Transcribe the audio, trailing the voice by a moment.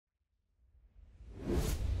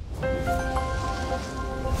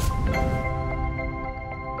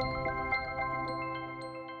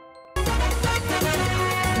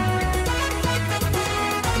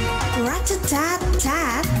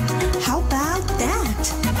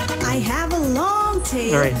I have a long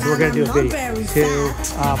tail. All right, so we're going to do a video.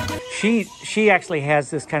 Very She actually has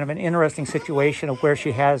this kind of an interesting situation of where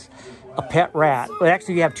she has a pet rat. Well,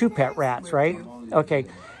 actually, you have 2 pet rats, right? Okay.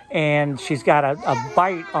 And she's got a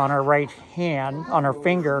bite on her right hand, on her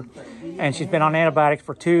finger, and she's been on antibiotics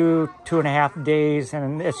for 2.5 days,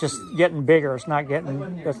 and it's just getting bigger. It's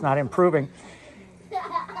not improving.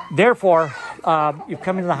 Therefore, you've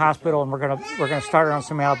come into the hospital, and we're gonna start her on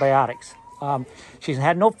some antibiotics. She's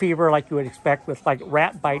had no fever like you would expect with like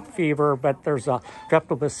rat bite fever, but there's a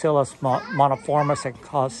Streptobacillus monoformis that can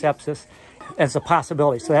cause sepsis as a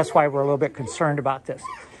possibility. So that's why we're a little bit concerned about this.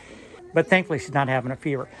 But thankfully, she's not having a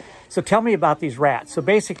fever. So tell me about these rats. So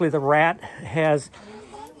basically, the rat has,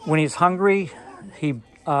 when he's hungry, he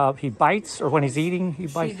bites, or when he's eating, he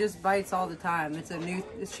bites. She just bites all the time.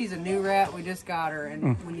 She's a new rat. We just got her,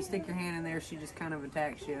 and when you stick your hand in there, she just kind of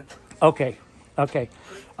attacks you. Okay.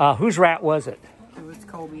 Whose rat was it? It was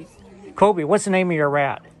Colby's. Colby, what's the name of your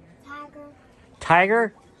rat? Tiger.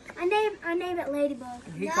 Tiger? I name it Ladybug.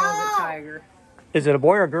 He calls it Tiger. Is it a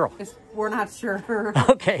boy or a girl? We're not sure.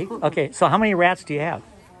 Okay. So how many rats do you have?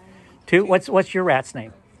 2? What's your rat's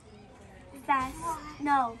name? Fast.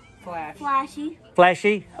 No. Flashy.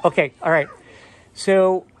 Flashy? Okay, all right.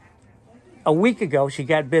 So a week ago, she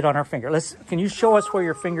got bit on her finger. Can you show us where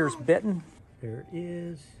your finger's bitten? There it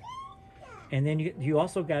is. And then you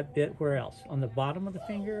also got bit where else? On the bottom of the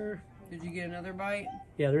finger? Did you get another bite?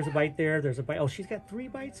 Yeah, there's a bite there. There's a bite. Oh, she's got 3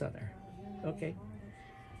 bites on there. Okay.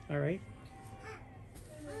 All right.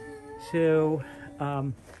 So,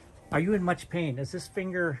 are you in much pain? Is this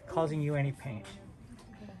finger causing you any pain?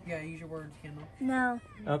 Yeah, use your words, Kendall. No.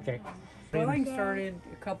 Okay. Swelling started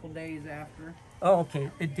a couple days after. Oh,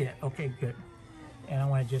 okay. It did. Okay, good. And I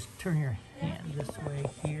want to just turn your hand this way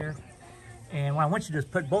here. And what I want you to do is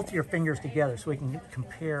put both of your fingers together so we can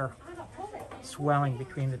compare swelling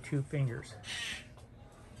between the 2 fingers.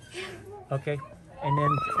 Okay. And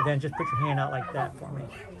then just put your hand out like that for me.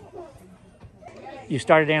 You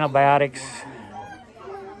started antibiotics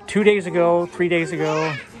 2 days ago, 3 days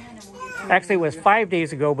ago. Actually, it was 5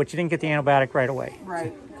 days ago, but you didn't get the antibiotic right away.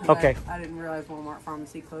 Right. Okay. I didn't realize Walmart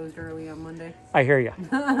Pharmacy closed early on Monday. I hear you.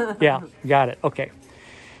 Yeah, got it. Okay.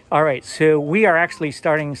 All right. So we are actually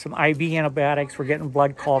starting some IV antibiotics. We're getting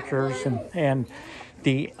blood cultures, and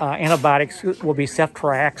the antibiotics will be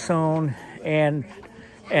ceftriaxone and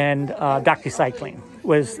doxycycline.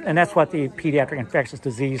 And that's what the pediatric infectious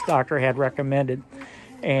disease doctor had recommended.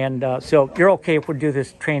 And so you're okay if we do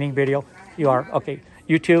this training video? You are? Okay.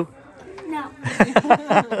 You too? No.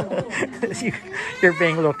 You're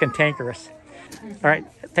being a little cantankerous. All right.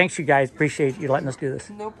 Thanks, you guys. Appreciate you letting us do this.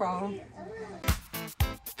 No problem.